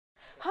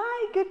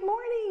good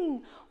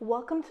morning.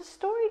 Welcome to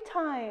story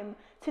time.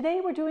 Today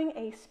we're doing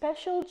a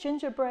special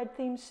gingerbread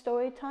themed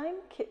story time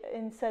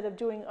instead of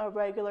doing a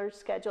regular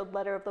scheduled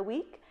letter of the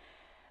week.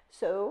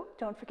 So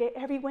don't forget,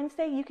 every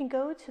Wednesday you can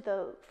go to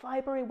the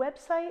library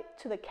website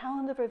to the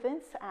calendar of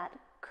events at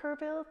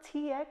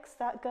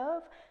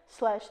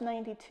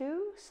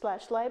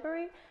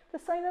kerrville.tx.gov/92/library to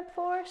sign up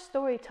for our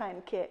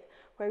Storytime Kit,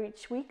 where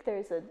each week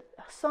there's a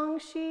song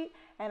sheet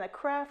and a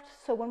craft.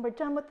 So when we're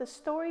done with the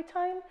story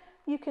time,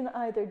 you can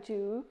either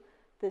do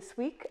this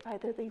week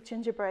either the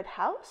gingerbread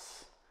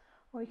house,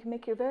 or you can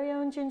make your very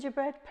own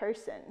gingerbread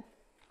person.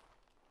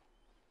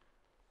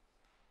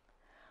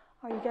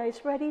 Are you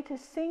guys ready to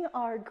sing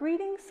our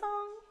greeting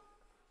song?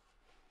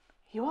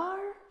 You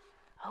are?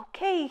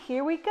 Okay,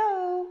 here we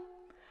go.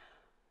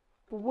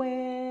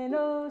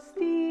 Buenos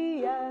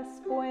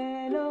dias,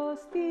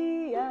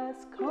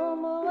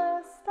 ¿cómo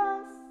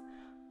estás?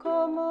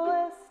 ¿Cómo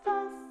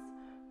estás?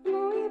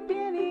 Muy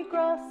bien y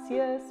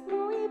gracias,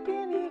 muy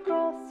bien y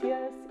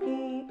gracias.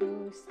 ¿Y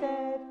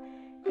usted?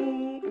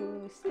 ¿Y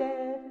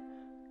usted?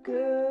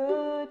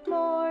 Good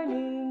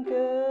morning,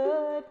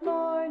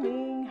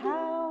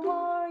 how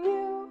are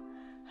you?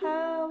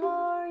 How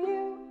are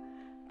you?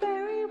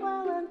 Very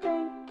well and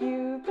thank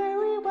you,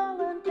 very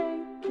well and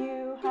thank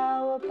you.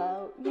 How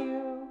about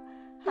you?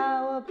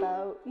 How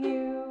about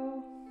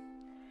you?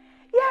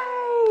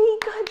 Yay!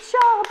 Good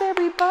job,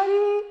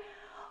 everybody!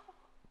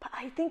 But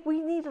I think we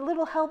need a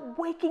little help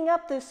waking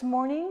up this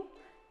morning.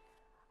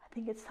 I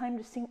think it's time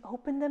to sing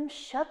Open Them,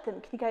 Shut Them.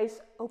 Can you guys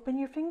open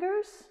your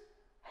fingers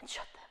and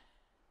shut them?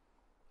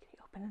 Can you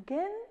open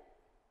again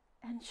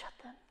and shut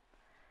them?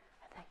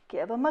 And then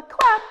give them a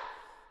clap.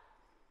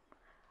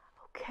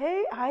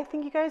 Okay, I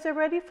think you guys are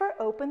ready for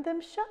Open Them,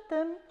 Shut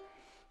Them.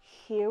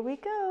 Here we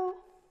go.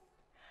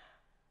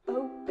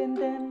 Open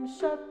them,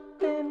 shut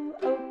them,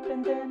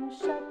 open them,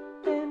 shut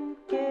them,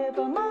 give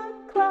them a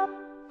clap.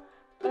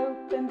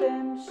 Open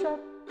them, shut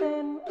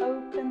them,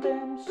 open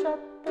them, shut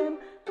them,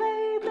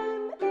 lay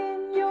them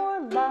in your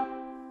lap.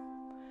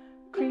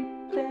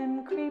 Creep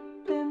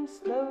them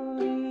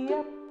slowly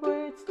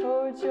upwards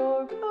towards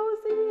your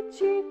rosy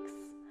cheeks.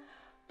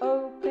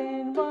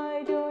 Open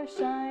wide your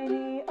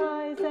shiny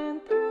eyes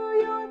and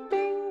through your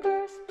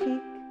fingers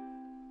peek.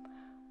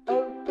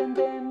 Open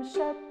them,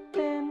 shut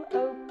them,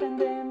 open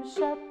them,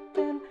 shut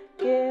them,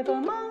 give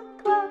them a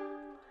clap.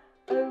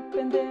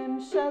 Open them,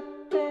 shut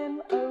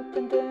them,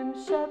 open them,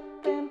 shut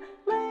them,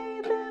 lay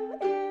them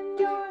in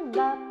your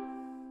lap.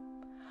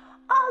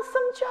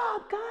 Awesome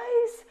job,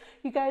 guys!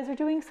 You guys are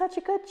doing such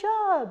a good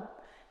job.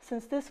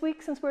 Since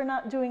we're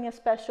not doing a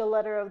special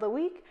letter of the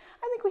week,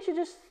 I think we should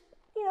just,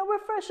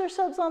 refresh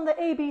ourselves on the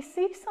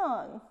ABC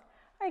song.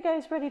 Are you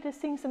guys ready to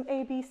sing some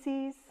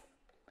ABCs?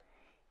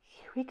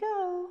 Here we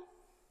go.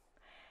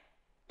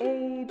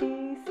 A,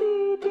 B,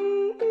 C,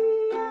 D,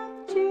 E, F,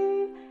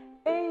 G,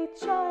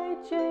 H, I,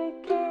 J,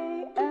 K,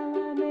 L,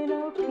 M, N,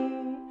 O,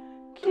 P,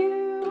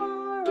 Q,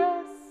 R,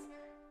 S,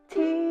 T,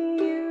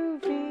 U,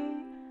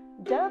 V,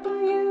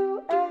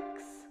 W,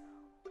 X,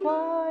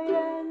 Y,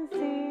 and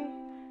Z.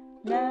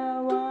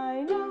 Now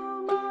I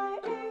know my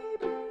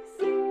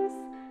ABCs.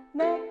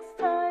 Next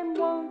time,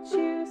 won't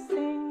you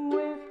sing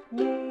with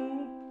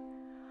me?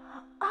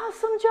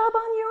 Awesome job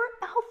on your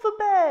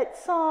alphabet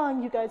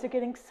song. You guys are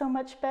getting so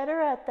much better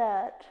at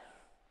that.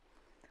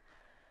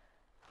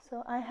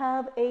 So I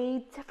have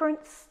a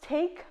different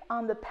take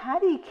on the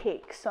patty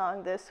cake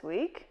song this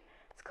week.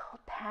 It's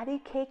called Patty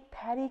Cake,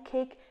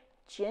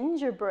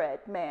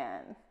 Gingerbread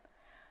Man.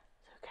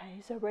 So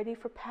guys are ready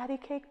for Patty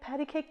Cake,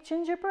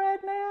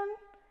 Gingerbread Man?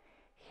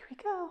 Here we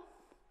go.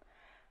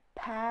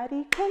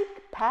 Patty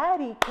cake,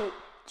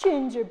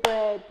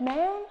 gingerbread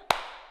man.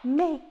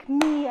 Make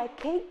me a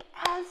cake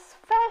as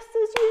fast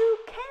as you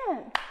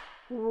can.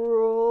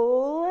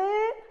 Roll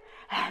it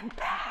and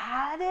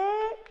pat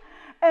it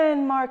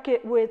and mark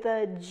it with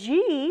a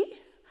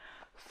G.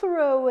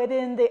 Throw it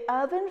in the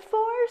oven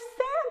for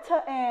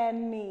Santa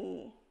and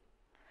me.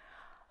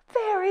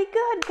 Very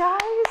good,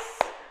 guys.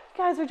 You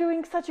guys are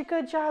doing such a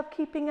good job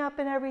keeping up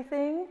and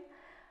everything.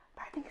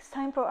 But I think it's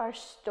time for our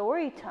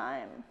story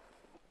time.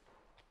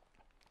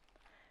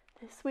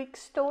 This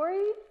week's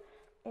story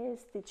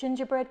is The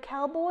Gingerbread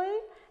Cowboy,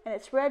 and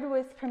it's read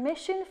with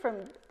permission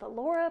from the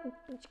Laura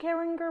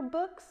Geringer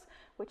Books,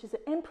 which is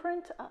an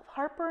imprint of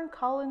Harper &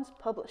 Collins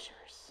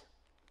Publishers.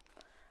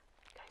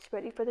 You guys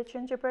ready for The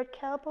Gingerbread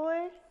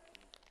Cowboy?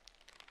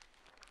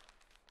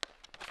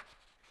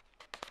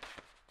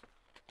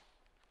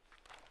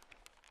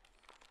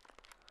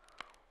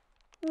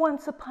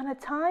 Once upon a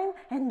time,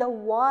 in the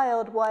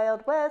wild,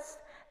 wild west,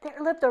 there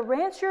lived a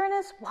rancher and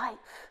his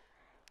wife.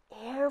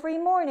 Every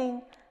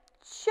morning,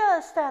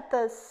 just as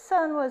the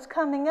sun was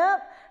coming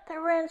up, the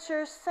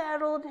rancher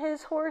saddled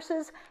his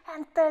horses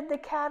and fed the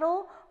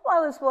cattle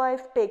while his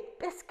wife baked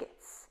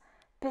biscuits.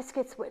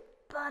 Biscuits with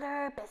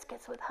butter,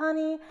 biscuits with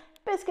honey,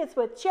 biscuits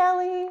with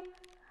jelly.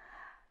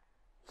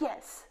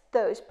 Yes,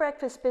 those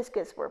breakfast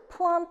biscuits were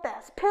plump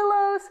as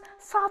pillows,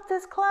 soft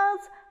as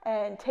clouds,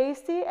 and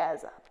tasty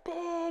as a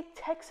big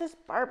Texas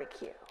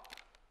barbecue.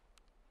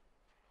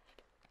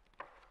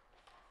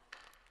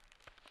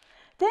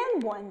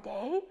 Then one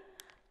day,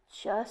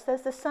 just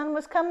as the sun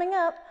was coming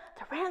up,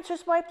 the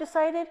rancher's wife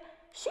decided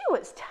she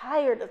was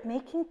tired of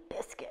making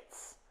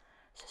biscuits.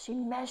 So she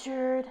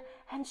measured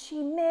and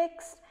she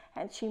mixed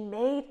and she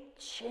made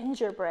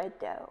gingerbread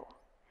dough.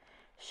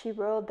 She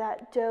rolled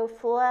that dough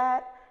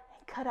flat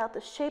and cut out the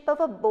shape of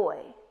a boy,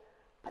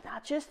 but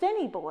not just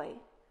any boy.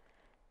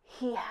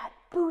 He had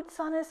boots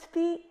on his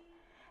feet,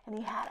 and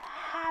he had a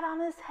hat on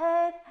his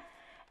head,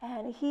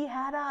 and he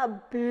had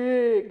a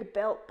big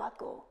belt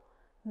buckle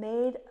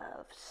made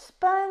of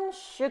spun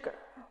sugar.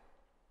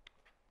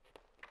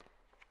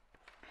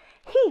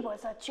 He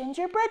was a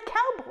gingerbread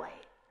cowboy.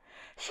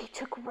 She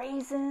took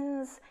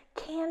raisins,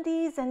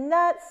 candies, and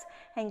nuts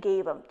and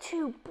gave him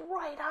 2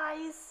 bright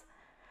eyes,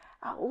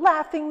 a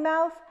laughing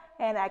mouth,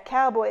 and a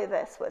cowboy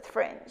vest with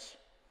fringe.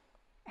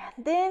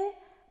 And then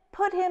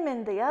put him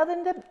in the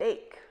oven to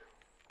bake.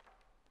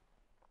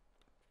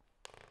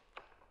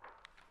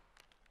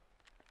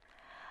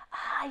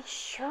 I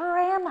sure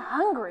am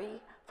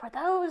hungry for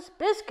those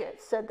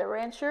biscuits, said the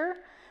rancher,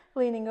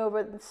 leaning over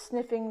and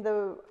sniffing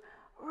the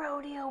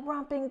rodeo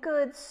romping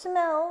good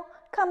smell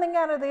coming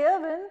out of the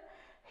oven.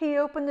 He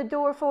opened the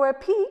door for a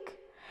peek,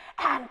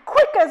 and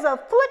quick as a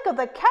flick of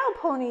the cow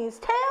pony's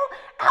tail,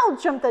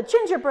 out jumped the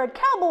gingerbread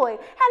cowboy, and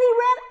he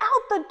ran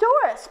out the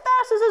door as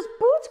fast as his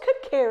boots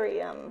could carry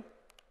him.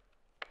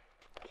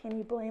 Can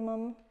you blame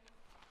him?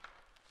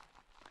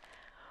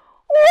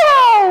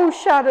 "Whoa!"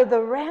 shouted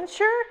the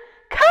rancher.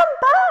 "Come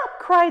back!"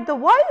 cried the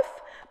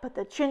wife. But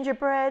the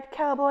gingerbread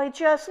cowboy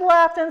just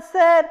laughed and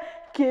said,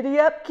 giddy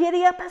up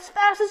as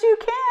fast as you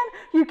can.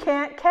 You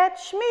can't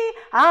catch me.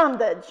 I'm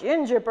the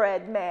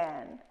gingerbread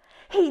man."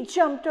 He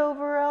jumped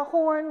over a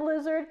horned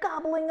lizard,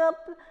 gobbling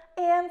up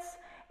ants,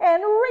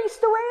 and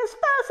raced away as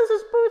fast as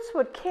his boots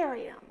would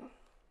carry him,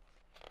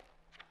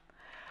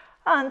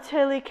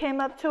 until he came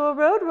up to a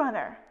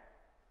roadrunner.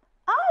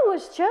 "I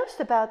was just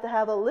about to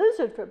have a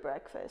lizard for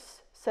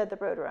breakfast," said the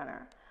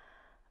roadrunner,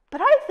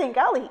 "but I think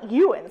I'll eat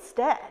you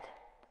instead."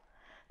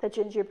 The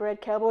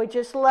gingerbread cowboy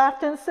just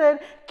laughed and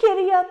said,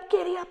 giddy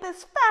up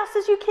as fast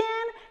as you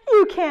can.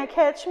 You can't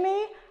catch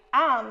me.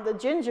 I'm the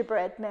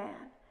gingerbread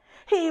man."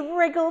 He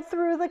wriggled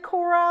through the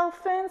corral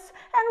fence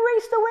and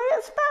raced away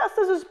as fast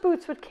as his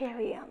boots would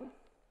carry him,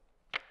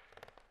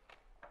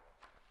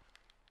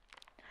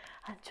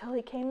 until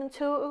he came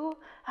into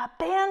a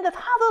band of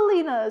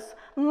javelinas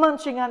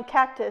munching on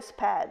cactus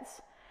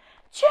pads.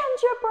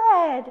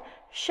 "Gingerbread!"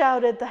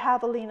 shouted the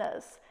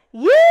javelinas.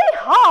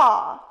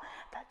 "Yee-haw!"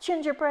 The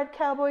gingerbread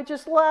cowboy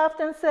just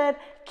laughed and said,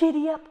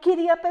 giddy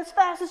up as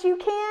fast as you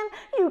can.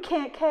 You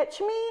can't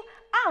catch me.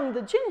 I'm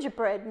the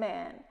gingerbread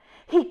man."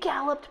 He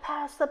galloped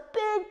past the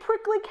big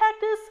prickly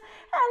cactus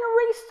and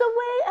raced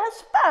away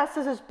as fast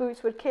as his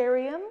boots would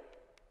carry him,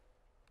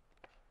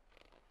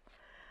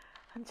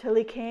 until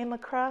he came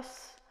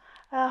across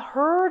a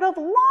herd of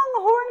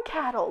longhorn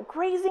cattle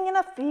grazing in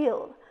a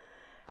field.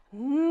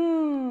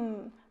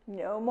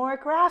 No more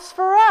grass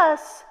for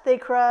us," they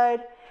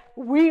cried.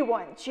 "We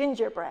want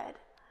gingerbread."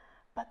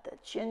 But the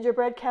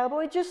gingerbread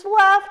cowboy just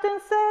laughed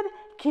and said,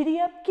 giddy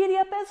up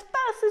as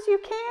fast as you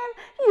can.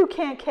 You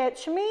can't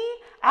catch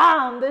me.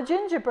 I'm the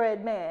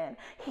gingerbread man."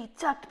 He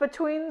ducked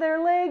between their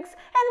legs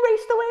and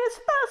raced away as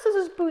fast as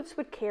his boots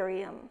would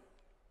carry him,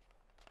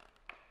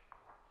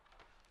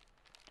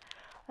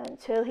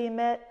 until he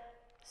met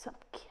some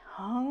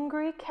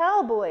hungry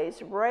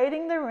cowboys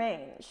riding the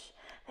range.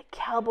 The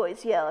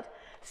cowboys yelled,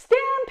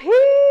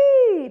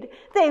 "Stampede!"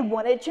 They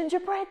wanted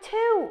gingerbread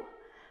too.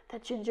 The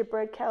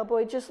gingerbread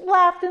cowboy just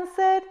laughed and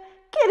said,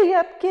 giddy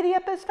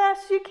up as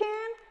fast as you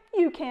can.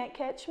 You can't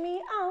catch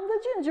me. I'm the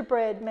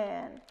gingerbread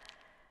man.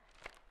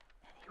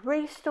 And he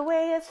raced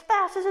away as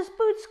fast as his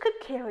boots could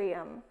carry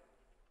him,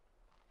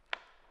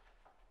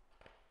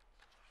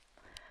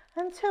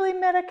 until he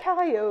met a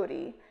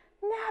coyote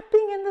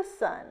napping in the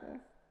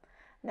sun.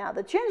 Now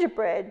the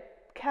gingerbread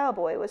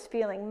cowboy was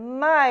feeling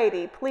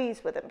mighty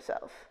pleased with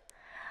himself.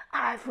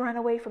 "I've run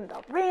away from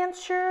the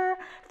rancher,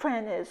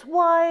 from his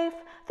wife,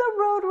 the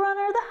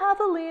roadrunner, the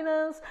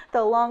javelinas,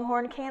 the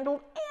longhorn candle,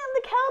 and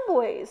the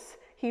cowboys,"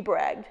 he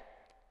bragged.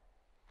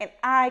 "And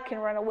I can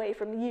run away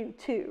from you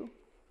too."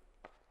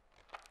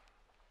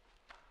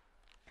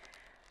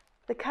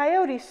 The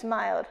coyote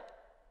smiled.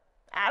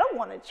 "I don't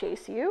want to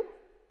chase you,"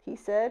 he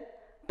said,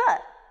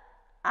 "but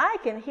I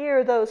can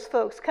hear those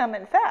folks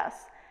coming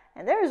fast,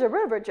 and there's a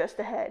river just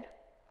ahead.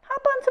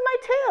 Hop onto my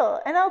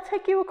tail and I'll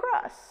take you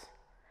across."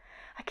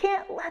 "I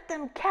can't let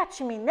them catch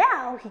me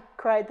now,"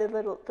 cried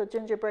the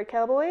gingerbread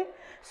cowboy.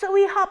 So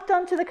he hopped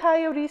onto the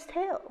coyote's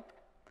tail. Do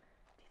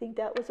you think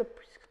that was a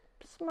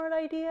smart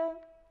idea?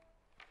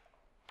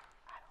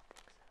 I don't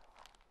think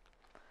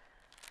so.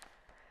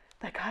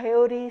 The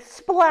coyote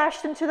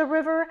splashed into the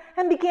river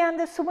and began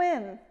to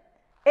swim.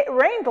 "It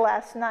rained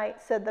last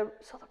night," so the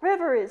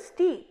river is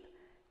deep.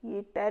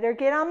 "You'd better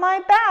get on my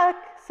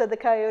back," said the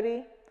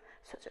coyote.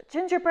 So the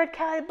gingerbread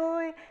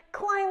cowboy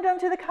climbed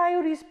onto the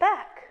coyote's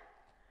back.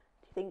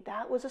 Think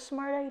that was a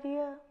smart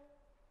idea?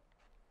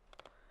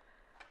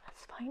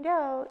 Let's find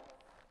out.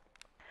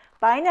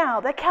 By now,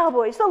 the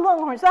cowboys, the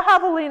longhorns, the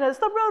javelinas,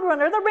 the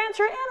roadrunner, the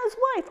rancher, and his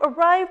wife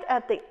arrived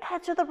at the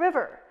edge of the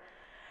river.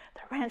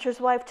 The rancher's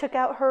wife took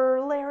out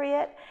her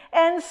lariat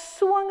and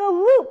swung a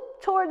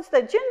loop towards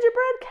the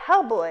gingerbread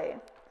cowboy.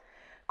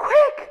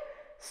 "Quick,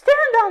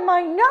 stand on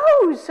my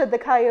nose," said the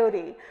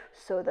coyote.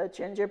 So the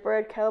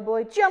gingerbread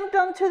cowboy jumped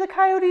onto the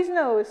coyote's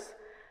nose.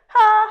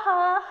 "Ha,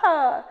 ha,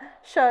 ha,"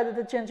 shouted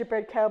the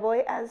gingerbread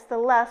cowboy as the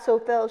lasso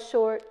fell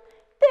short.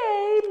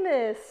 They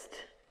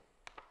missed.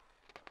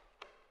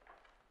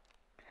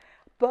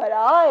 "But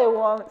I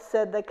won't,"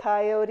 said the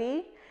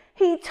coyote.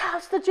 He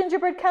tossed the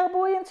gingerbread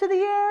cowboy into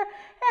the air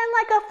and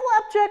like a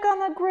flapjack on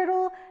the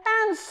griddle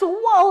and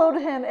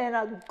swallowed him in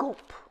a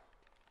gulp.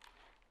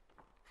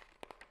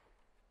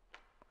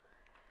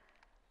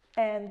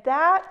 And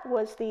that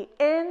was the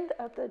end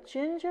of the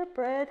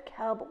gingerbread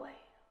cowboy.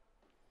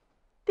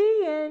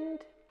 The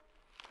end.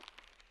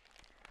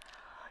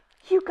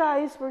 You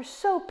guys were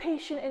so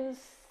patient and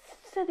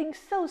sitting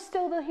so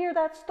still to hear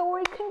that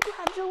story.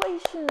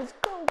 Congratulations.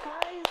 Go,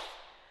 guys.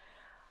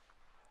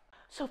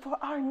 So for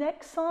our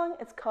next song,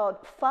 it's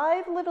called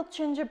Five Little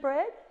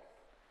Gingerbread.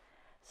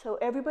 So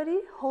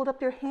everybody hold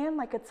up your hand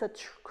like it's a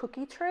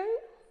cookie tray.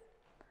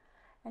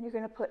 And you're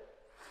going to put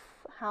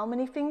how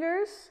many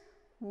fingers?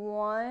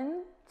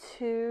 1,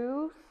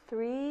 2,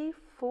 3,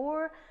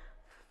 4,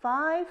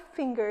 5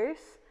 fingers.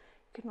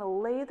 You're going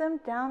to lay them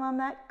down on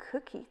that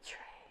cookie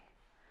tray.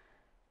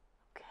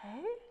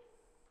 Okay?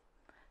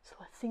 So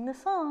let's sing the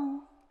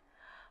song.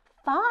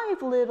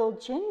 5 little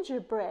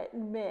gingerbread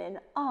men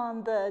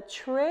on the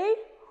tray.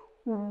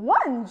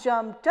 1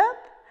 jumped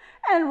up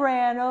and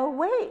ran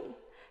away.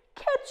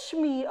 Catch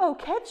me, oh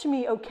catch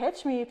me, oh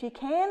catch me if you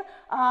can.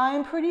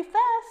 I'm pretty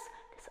fast,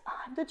 'cause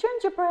I'm the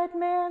gingerbread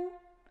man.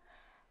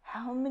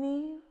 How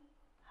many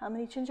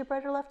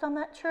gingerbread are left on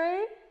that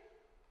tray?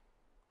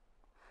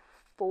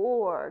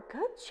 4.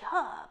 Good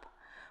job.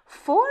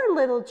 4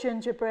 little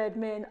gingerbread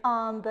men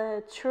on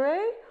the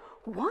tray.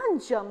 1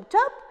 jumped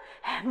up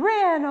and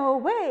ran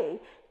away.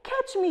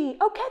 Catch me,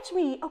 oh catch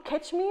me, oh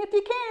catch me if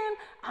you can.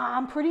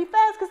 I'm pretty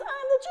fast, 'cause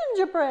I'm the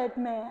gingerbread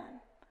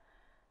man.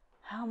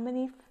 How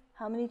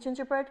many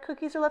gingerbread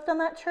cookies are left on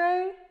that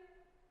tray?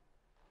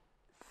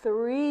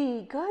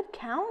 3. Good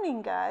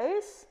counting,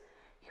 guys.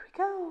 Here we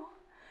go.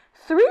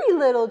 3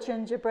 little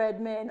gingerbread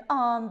men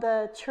on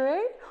the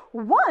tray.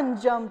 1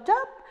 jumped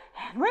up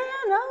and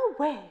ran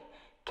away.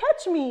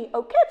 Catch me,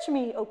 oh catch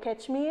me, oh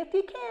catch me if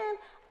you can.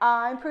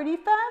 I'm pretty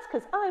fast,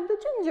 'cause I'm the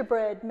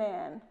gingerbread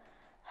man.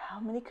 How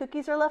many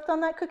cookies are left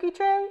on that cookie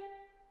tray?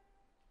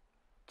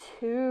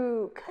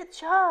 2. Good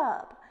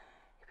job.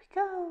 Here we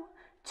go.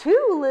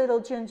 2 little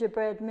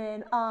gingerbread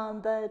men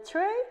on the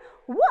tray.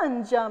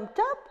 1 jumped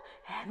up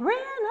and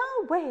ran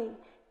away.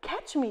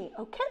 Catch me,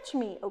 oh catch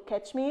me, oh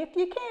catch me if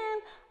you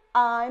can.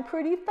 I'm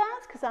pretty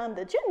fast, 'cause I'm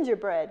the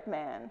gingerbread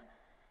man.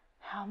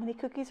 How many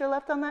cookies are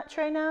left on that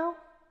tray now?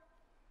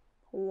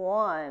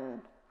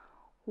 1.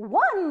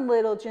 1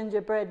 little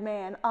gingerbread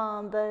man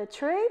on the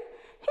tray.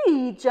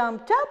 He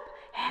jumped up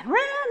and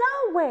ran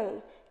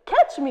away.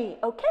 Catch me,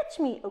 oh catch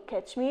me, oh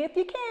catch me if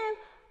you can.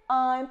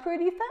 I'm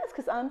pretty fast,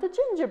 'cause I'm the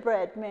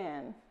gingerbread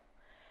man.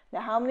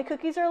 Now how many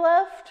cookies are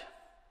left?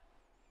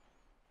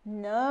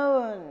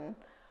 None.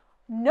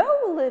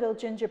 No little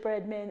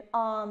gingerbread men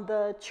on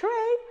the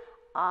tray.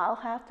 I'll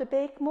have to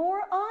bake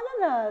more on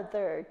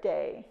another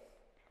day.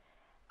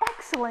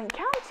 Excellent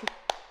counting.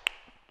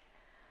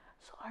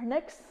 So our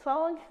next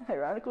song,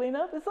 ironically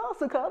enough, is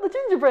also called The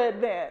Gingerbread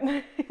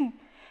Man.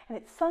 And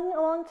it's sung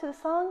along to the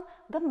song,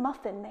 The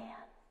Muffin Man.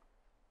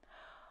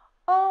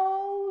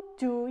 Oh,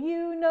 do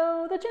you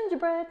know the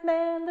gingerbread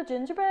man, the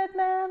gingerbread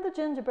man, the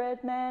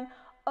gingerbread man?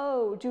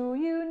 Oh, do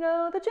you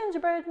know the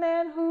gingerbread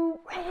man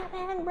who ran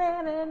and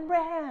ran and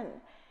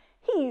ran?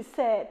 He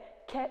said,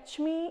 catch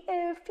me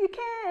if you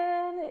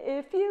can,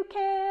 if you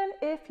can,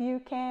 if you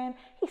can.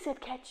 He said,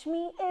 catch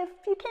me if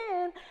you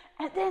can,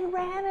 and then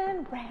ran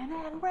and ran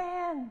and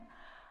ran.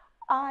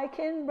 I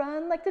can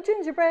run like the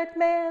gingerbread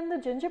man, the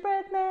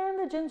gingerbread man,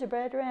 the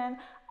gingerbread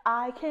man.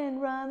 I can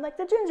run like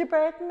the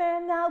gingerbread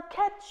man. Now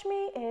catch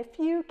me if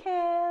you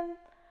can.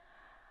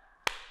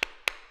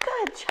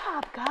 Good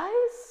job,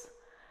 guys.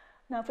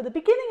 Now for the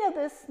beginning of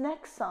this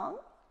next song,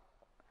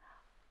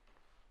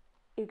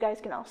 you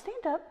guys can all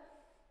stand up.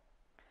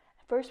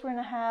 First, we're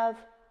going to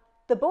have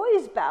the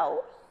boys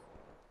bow,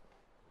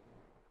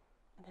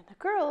 and then the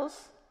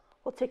girls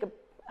will take a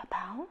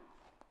bow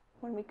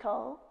when we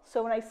call.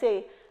 So when I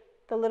say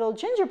the little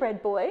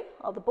gingerbread boy,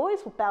 all the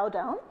boys will bow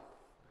down.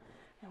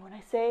 And when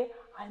I say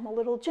I'm a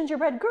little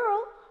gingerbread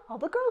girl, all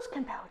the girls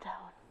can bow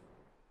down.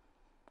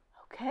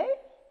 Okay?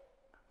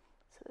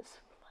 So let's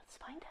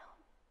find out.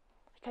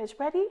 You guys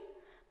ready?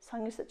 The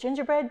song is the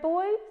gingerbread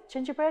boy,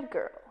 gingerbread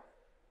girl.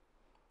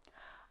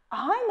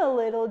 I'm a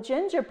little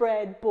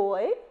gingerbread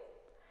boy,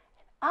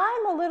 and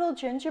I'm a little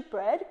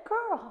gingerbread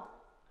girl.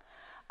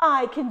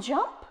 I can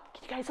jump.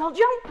 Can you guys all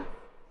jump?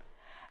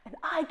 And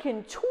I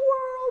can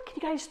twirl. Can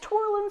you guys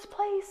twirl in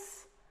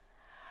place?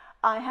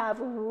 I have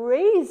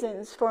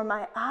raisins for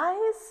my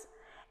eyes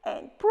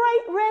and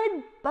bright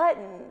red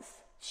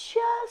buttons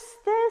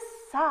just this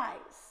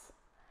size.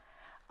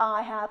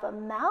 I have a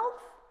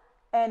mouth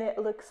and it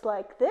looks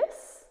like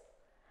this.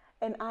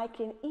 And I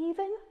can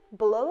even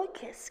blow a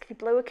kiss. Can you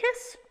blow a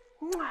kiss?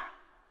 Mwah.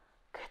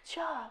 Good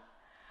job.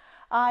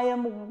 I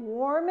am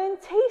warm and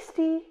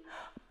tasty,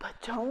 but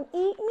don't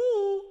eat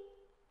me.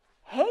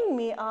 Hang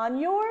me on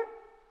your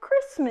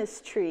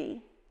Christmas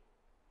tree.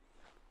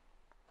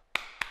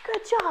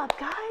 Good job,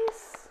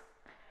 guys.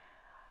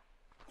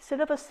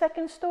 Instead of a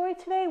second story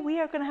today, we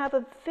are going to have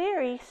a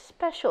very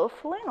special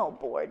flannel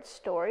board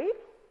story.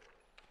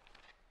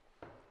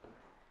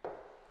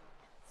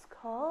 It's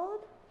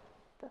called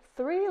The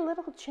Three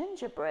Little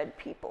Gingerbread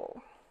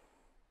People.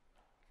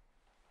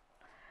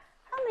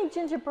 How many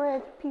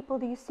gingerbread people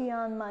do you see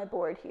on my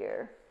board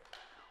here?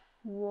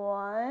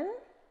 1,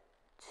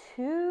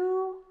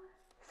 2,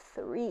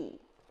 3.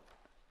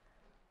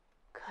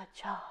 Good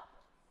job.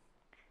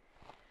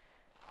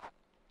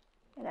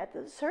 And at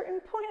a certain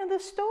point of the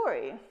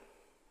story, you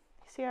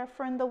see our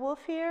friend the wolf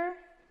here?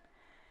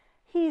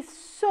 He's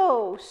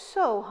so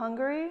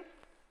hungry.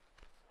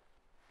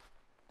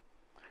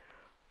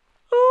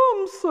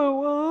 I'm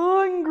so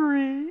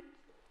hungry.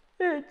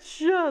 It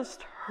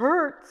just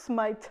hurts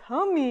my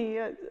tummy.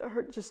 It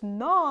just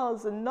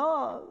gnaws and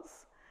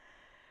gnaws.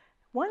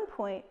 At one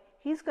point,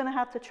 he's going to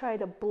have to try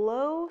to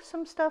blow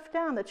some stuff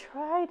down to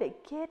try to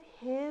get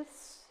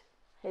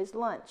his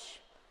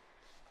lunch.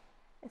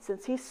 And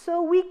since he's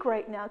so weak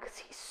right now, because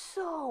he's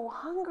so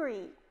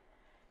hungry,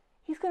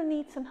 he's going to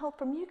need some help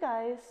from you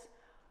guys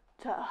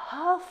to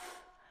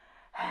huff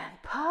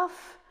and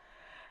puff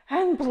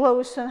and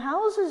blow some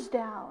houses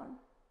down.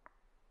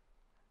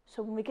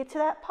 So when we get to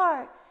that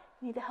part,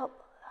 you need to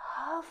help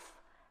huff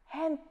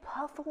and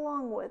puff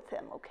along with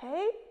him,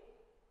 okay?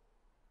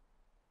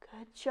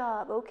 Good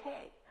job,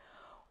 okay.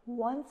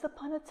 Once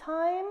upon a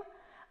time,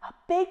 a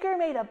baker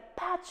made a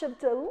batch of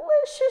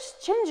delicious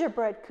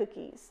gingerbread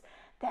cookies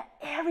that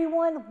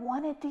everyone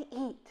wanted to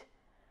eat.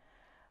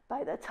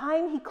 By the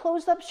time he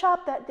closed up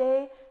shop that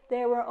day,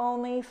 there were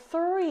only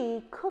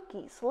 3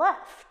 cookies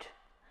left.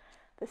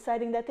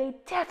 Deciding that they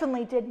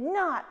definitely did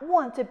not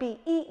want to be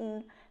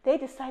eaten, they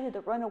decided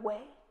to run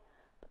away.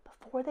 But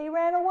before they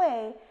ran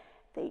away,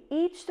 they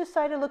each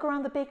decided to look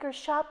around the baker's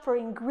shop for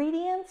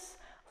ingredients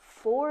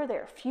for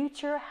their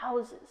future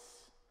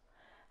houses.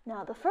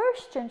 Now, the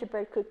first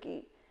gingerbread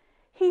cookie,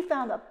 he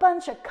found a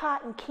bunch of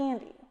cotton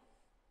candy.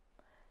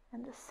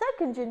 And the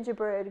second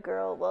gingerbread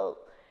girl, well,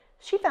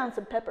 she found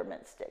some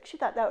peppermint sticks. She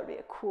thought that would be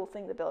a cool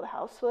thing to build a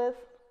house with.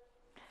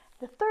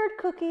 The third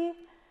cookie,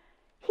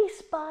 he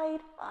spied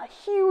a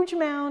huge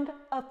mound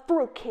of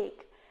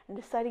fruitcake, and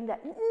deciding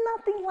that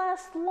nothing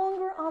lasts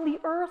longer on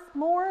the earth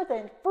more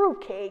than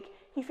fruitcake,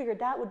 he figured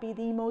that would be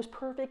the most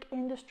perfect,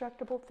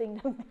 indestructible thing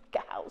to make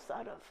a house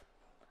out of.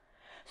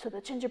 So the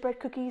gingerbread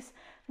cookies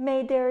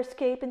made their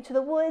escape into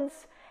the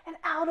woods and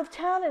out of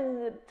town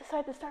and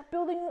decided to start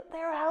building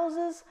their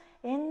houses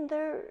in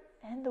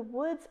the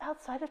woods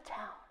outside of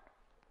town.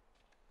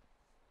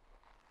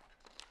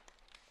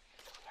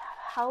 So we had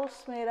a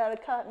house made out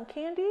of cotton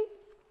candy.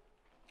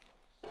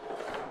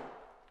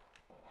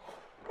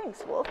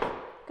 Thanks, Wolf.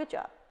 Good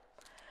job.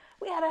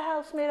 We had a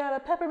house made out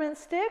of peppermint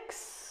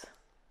sticks.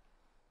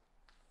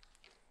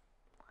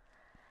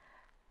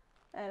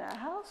 And a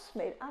house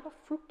made out of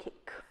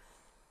fruitcake.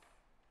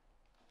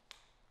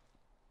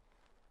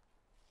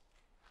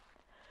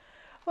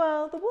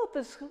 Well, the wolf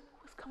was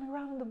coming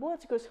around in the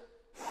woods. He goes,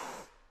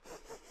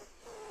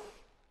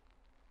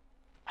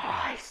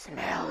 I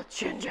smell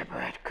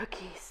gingerbread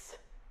cookies.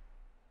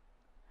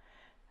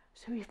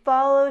 So he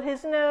followed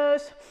his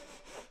nose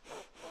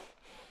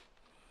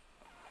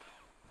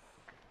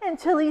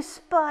until he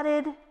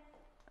spotted a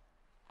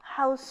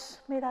house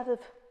made out of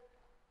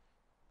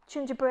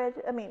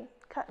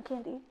cotton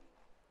candy.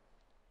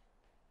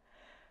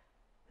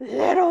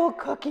 Little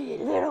cookie,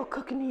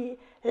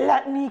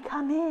 let me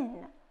come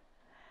in.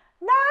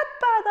 Not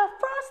by the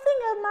frosting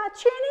of my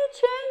chinny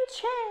chin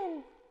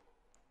chin.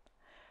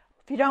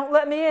 If you don't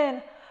let me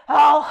in,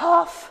 I'll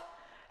huff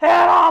and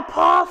I'll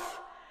puff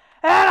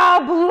and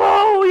I'll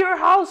blow your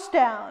house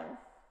down.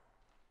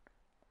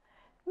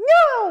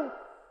 No!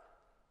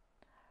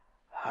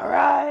 All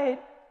right.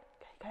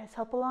 Can you guys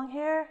help along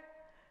here?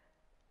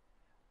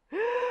 Woo!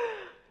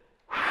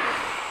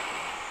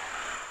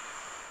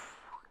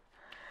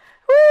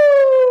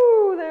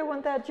 They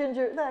want that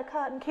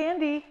cotton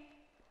candy.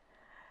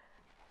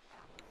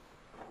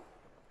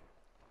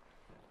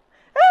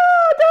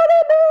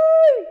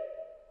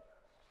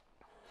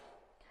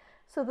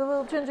 So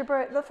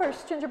the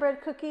first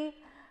gingerbread cookie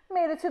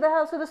made it to the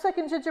house with the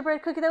second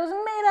gingerbread cookie that was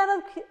made out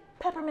of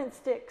peppermint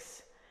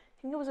sticks.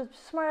 You think it was a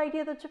smart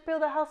idea to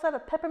build a house out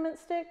of peppermint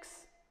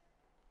sticks?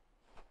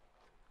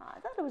 I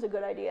thought it was a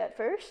good idea at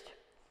first.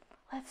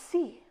 Let's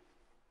see.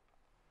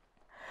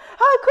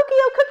 Oh, Cookie,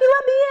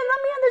 let me in.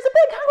 There's a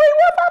big hungry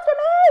wolf after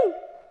me.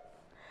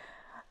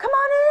 Come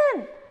on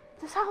in.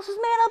 This house is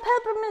made out of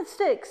peppermint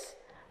sticks.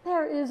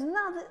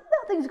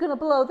 Nothing's going to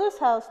blow this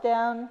house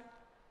down.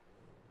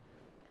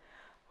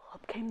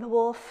 Up came the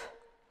wolf.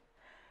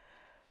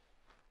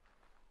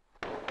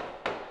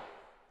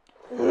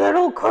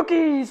 Little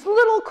cookies,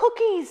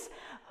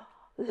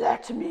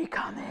 let me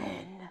come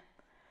in.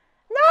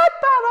 Not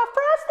by the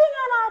frosting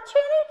on our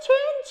chinny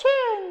chin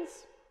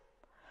chins.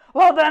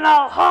 Well, then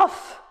I'll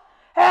huff,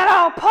 and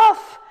I'll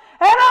puff,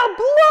 and I'll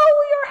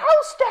blow your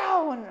house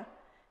down.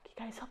 Can you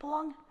guys help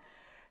along?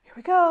 Here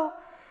we go.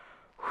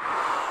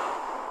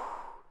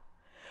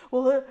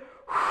 Well,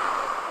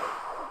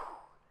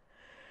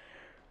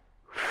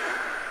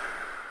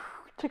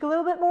 took a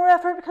little bit more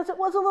effort because it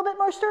was a little bit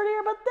more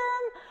sturdier, but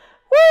then,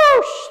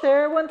 whoosh,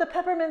 there went the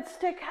peppermint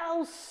stick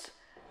house.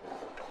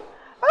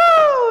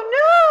 Oh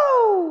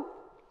no!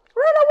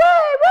 Run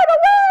away, run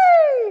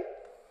away!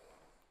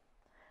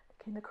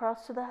 Came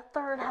across to that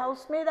third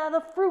house made out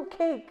of fruit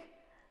cake.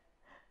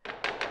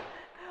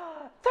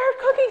 Third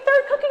cookie,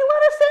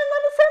 let us in,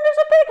 there's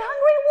a big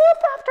hungry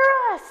wolf after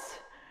us.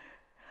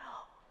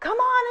 Come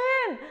on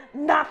in,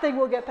 nothing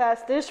will get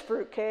past this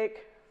fruit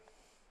cake.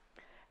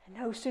 And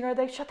no sooner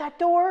they shut that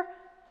door,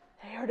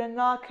 they heard a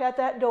knock at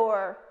that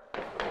door.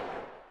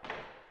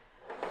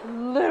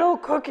 Little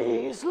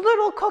cookies,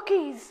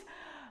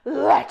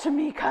 let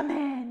me come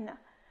in.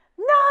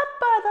 Not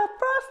by the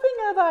frosting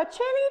of our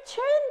chinny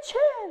chin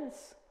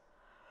chins.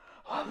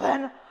 Well,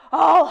 then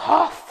I'll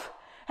huff,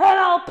 and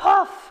I'll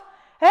puff,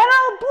 and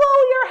I'll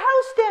blow your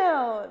house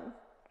down.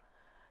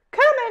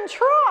 Come and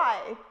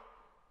try.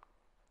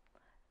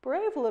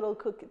 Brave little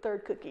cookie,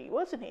 third cookie,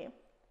 wasn't he?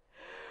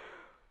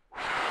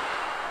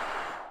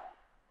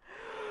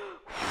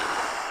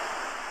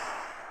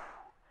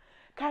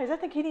 Guys, I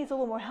think he needs a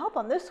little more help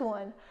on this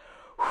one.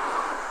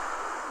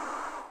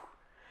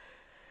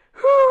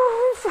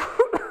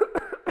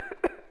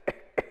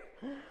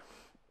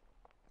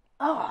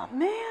 Oh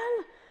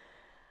man,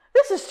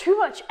 this is too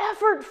much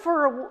effort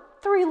for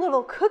 3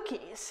 little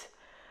cookies.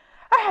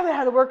 I haven't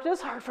had to work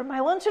this hard for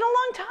my lunch in a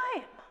long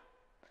time.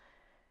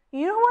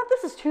 You know what?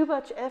 This is too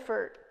much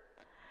effort.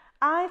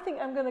 I think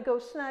I'm going to go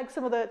snag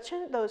some of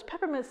those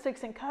peppermint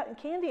sticks and cotton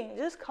candy and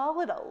just call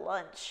it a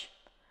lunch.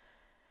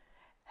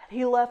 And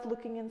he left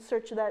looking in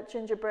search of that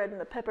gingerbread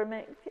and the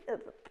peppermint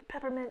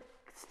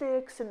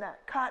sticks and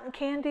that cotton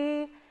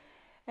candy.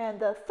 And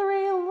the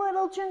 3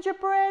 little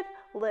gingerbread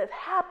live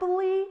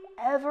happily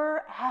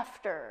ever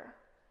after.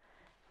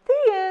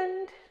 The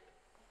end.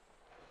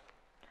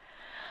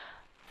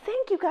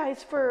 Thank you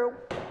guys for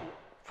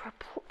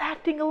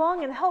acting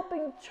along and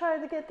helping try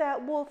to get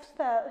that wolf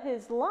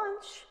his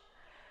lunch.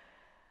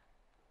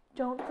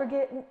 Don't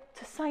forget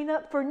to sign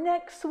up for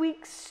next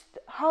week's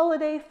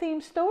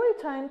holiday-themed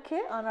storytime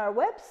kit on our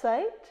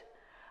website.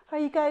 Are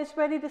you guys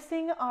ready to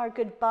sing our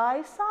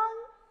goodbye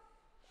song?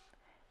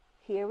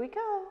 Here we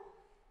go.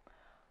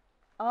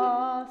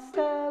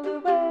 Hasta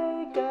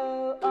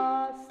luego,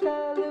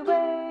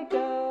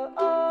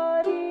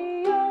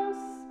 adios,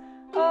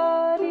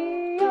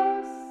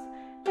 adios.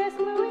 Es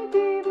muy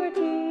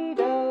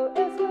divertido,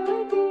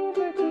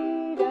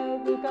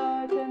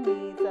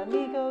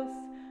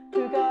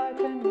 jugar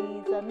con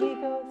mis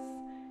amigos,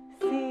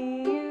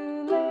 See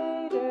you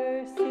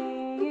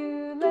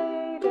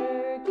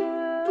later,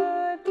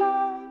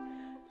 goodbye,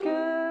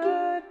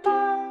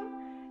 goodbye.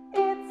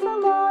 It's a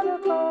lot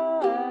of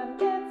fun,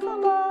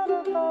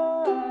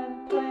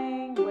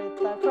 playing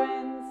with our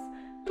friends,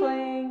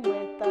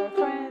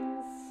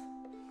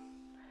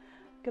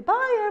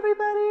 Goodbye,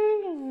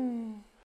 everybody.